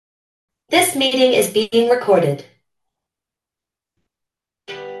This meeting is being recorded.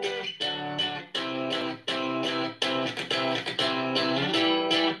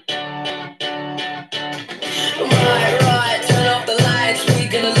 Right, turn off the lights. We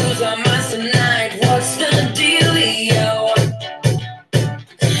gonna lose our minds tonight. What's the dealio?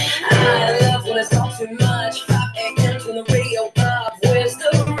 I love when it's all too much. 5 a.m. turn the radio up. Where's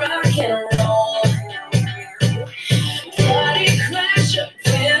the rock and roll? Party crasher,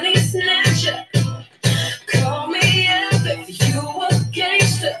 penny snatcher. Call me up if you a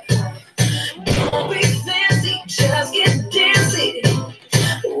gangster. Don't be fancy, just get dancy.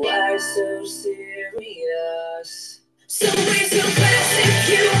 Why so serious? So way too classic,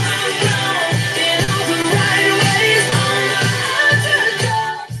 you are wrong. In all the right ways, all my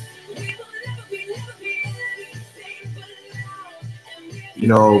underdogs. We will never be anything but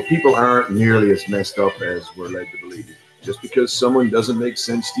love. People aren't nearly as messed up as we're led to believe. Just because someone doesn't make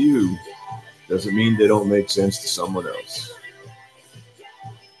sense to you doesn't mean they don't make sense to someone else.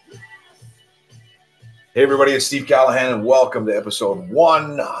 Hey everybody, it's Steve Callahan and welcome to episode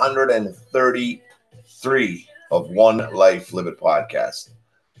 133 of One Life Live It podcast.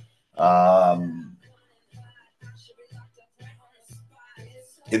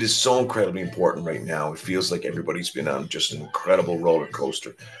 It is so incredibly important right now. It feels like everybody's been on just an incredible roller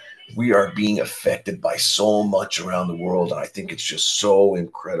coaster. We are being affected by so much around the world, and I think it's just so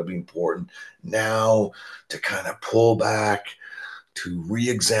incredibly important now to kind of pull back, to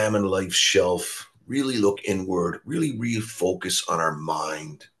re-examine life's shelf, really look inward, really refocus on our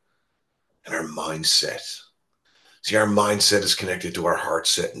mind and our mindset. See, our mindset is connected to our heart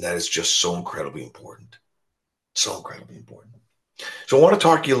set, and that is just so incredibly important. So incredibly important. So I want to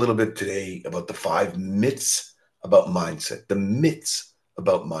talk to you a little bit today about the 5 myths about mindset. The myths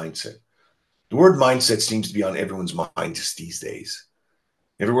about mindset. The word mindset seems to be on everyone's mind just these days.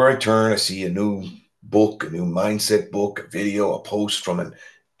 Everywhere I turn, I see a new book, a new mindset book, a video, a post from an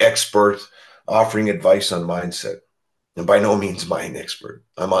expert offering advice on mindset. And by no means am I an expert.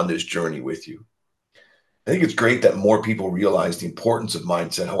 I'm on this journey with you. I think it's great that more people realize the importance of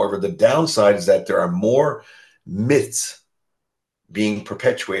mindset. However, the downside is that there are more myths being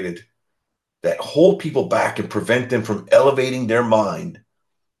perpetuated that hold people back and prevent them from elevating their mind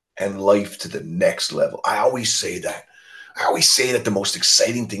and life to the next level. I always say that. The most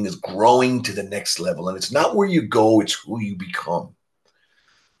exciting thing is growing to the next level. And it's not where you go, it's who you become.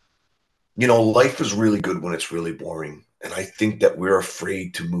 Life is really good when it's really boring. And I think that we're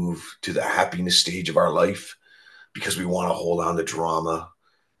afraid to move to the happiness stage of our life because we want to hold on to drama.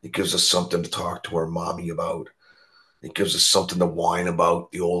 It gives us something to talk to our mommy about. It gives us something to whine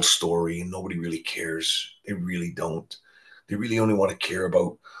about, the old story, and nobody really cares. They really don't. They really only want to care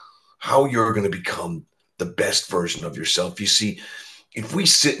about how you're going to become the best version of yourself. You see, if we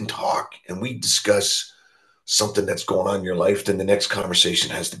sit and talk and we discuss something that's going on in your life, then the next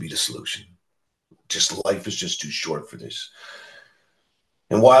conversation has to be the solution. Just life is just too short for this.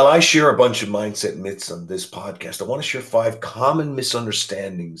 And while I share a bunch of mindset myths on this podcast, I want to share 5 common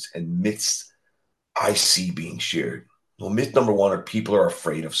misunderstandings and myths I see being shared. Well, myth number 1 are people are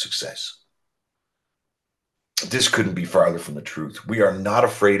afraid of success. This couldn't be farther from the truth. We are not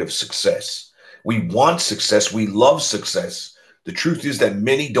afraid of success. We want success. We love success. The truth is that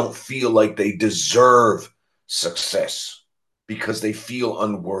many don't feel like they deserve success because they feel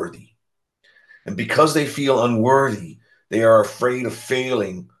unworthy. And because they feel unworthy, they are afraid of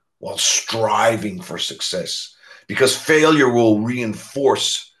failing while striving for success because failure will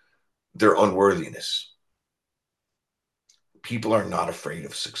reinforce their unworthiness. People are not afraid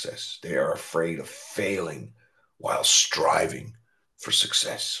of success. They are afraid of failing while striving for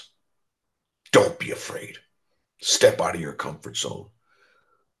success. Don't be afraid. Step out of your comfort zone.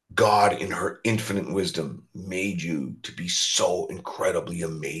 God, in her infinite wisdom, made you to be so incredibly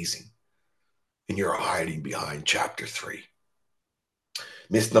amazing. And you're hiding behind chapter 3.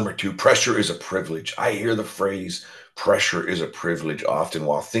 Myth number 2, pressure is a privilege. I hear the phrase pressure is a privilege often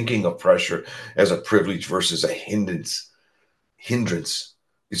while thinking of pressure as a privilege versus a hindrance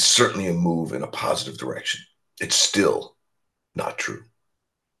is certainly a move in a positive direction. It's still not true.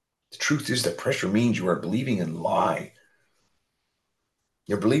 The truth is that pressure means you are believing in a lie.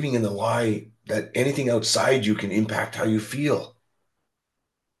 You're believing in the lie that anything outside you can impact how you feel.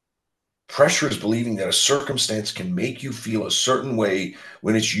 Pressure is believing that a circumstance can make you feel a certain way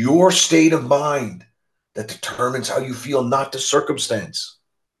when it's your state of mind that determines how you feel, not the circumstance.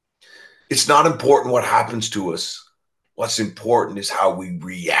 It's not important what happens to us. What's important is how we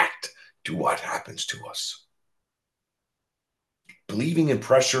react to what happens to us. Believing in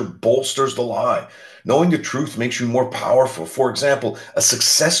pressure bolsters the lie. Knowing the truth makes you more powerful. For example, a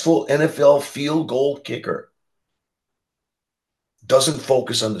successful NFL field goal kicker doesn't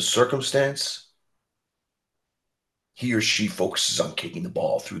focus on the circumstance. He or she focuses on kicking the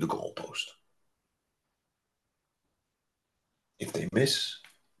ball through the goalpost. If they miss,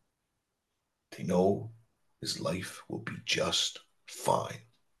 they know his life will be just fine.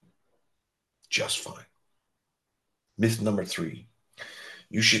 Just fine. Myth number 3.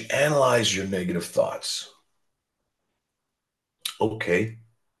 You should analyze your negative thoughts. Okay.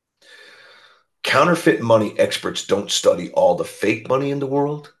 Counterfeit money experts don't study all the fake money in the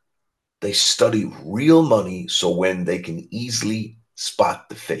world. They study real money so when they can easily spot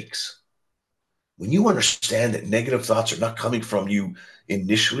the fakes. When you understand that negative thoughts are not coming from you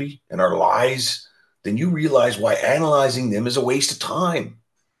initially and are lies, then you realize why analyzing them is a waste of time.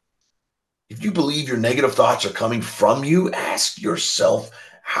 If you believe your negative thoughts are coming from you, ask yourself,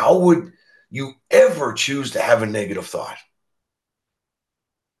 how would you ever choose to have a negative thought?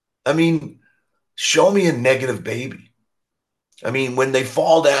 I mean, show me a negative baby. I mean, when they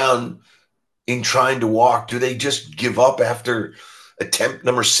fall down in trying to walk, do they just give up after attempt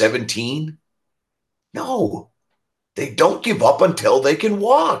number 17? No, they don't give up until they can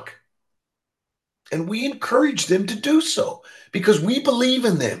walk. And we encourage them to do so because we believe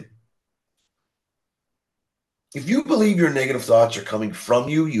in them. If you believe your negative thoughts are coming from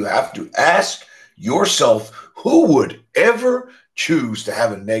you, you have to ask yourself, who would ever choose to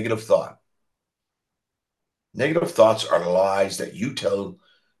have a negative thought? Negative thoughts are lies that you tell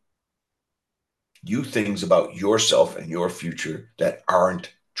you things about yourself and your future that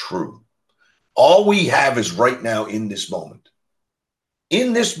aren't true. All we have is right now in this moment.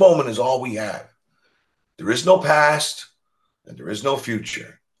 In this moment is all we have. There is no past and there is no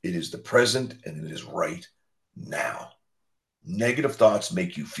future. It is the present and it is right now. Negative thoughts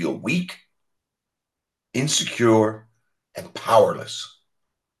make you feel weak, insecure, and powerless.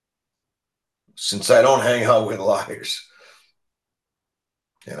 Since I don't hang out with liars,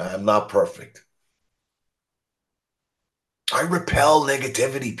 and I'm not perfect, I repel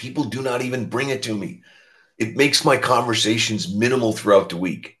negativity. People do not even bring it to me. It makes my conversations minimal throughout the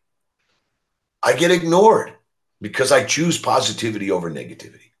week. I get ignored because I choose positivity over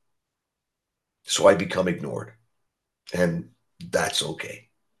negativity. So I become ignored. And that's okay.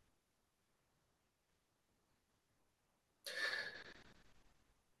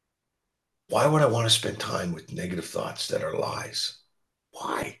 Why would I want to spend time with negative thoughts that are lies?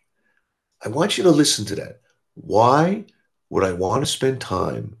 Why? I want you to listen to that. Why would I want to spend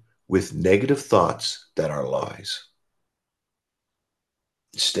time with negative thoughts that are lies?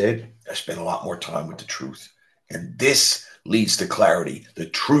 Instead, I spend a lot more time with the truth. And this leads to clarity. The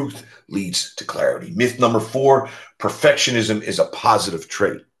truth leads to clarity. Myth number 4, perfectionism is a positive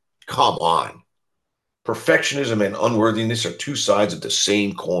trait. Come on. Perfectionism and unworthiness are two sides of the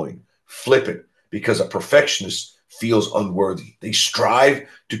same coin. Flip it, because a perfectionist feels unworthy. They strive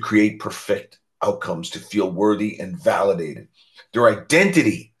to create perfect outcomes to feel worthy and validated. Their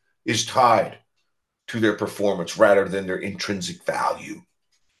identity is tied to their performance rather than their intrinsic value.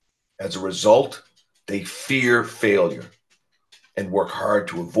 As a result, they fear failure and work hard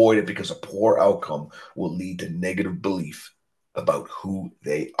to avoid it because a poor outcome will lead to negative belief about who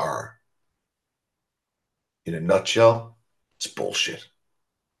they are. In a nutshell, it's bullshit.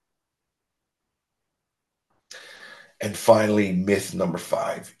 And finally, myth number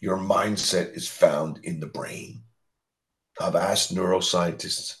 5, your mindset is found in the brain. I've asked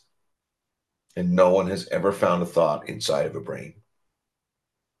neuroscientists, and no one has ever found a thought inside of a brain.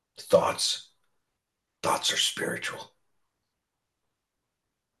 Thoughts are spiritual.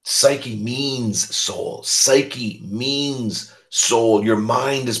 Psyche means soul. Psyche means soul. Your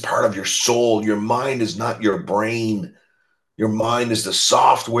mind is part of your soul. Your mind is not your brain. Your mind is the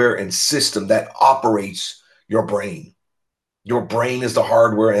software and system that operates your brain. Your brain is the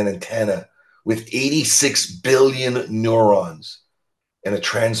hardware and antenna with 86 billion neurons and a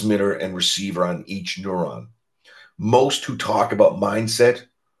transmitter and receiver on each neuron. Most who talk about mindset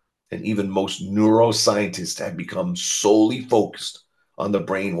and even most neuroscientists have become solely focused on the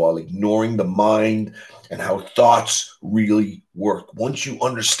brain while ignoring the mind and how thoughts really work. Once you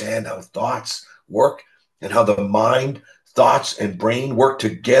understand how thoughts work and how the mind, thoughts, and brain work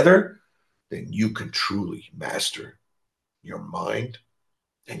together, then you can truly master your mind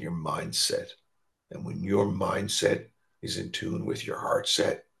and your mindset. And when your mindset is in tune with your heart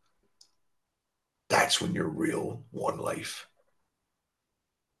set, that's when your real one life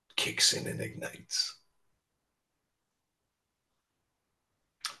kicks in and ignites.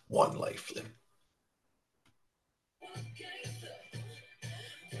 One life lived.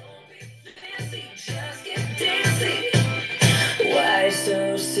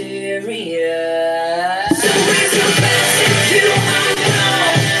 area.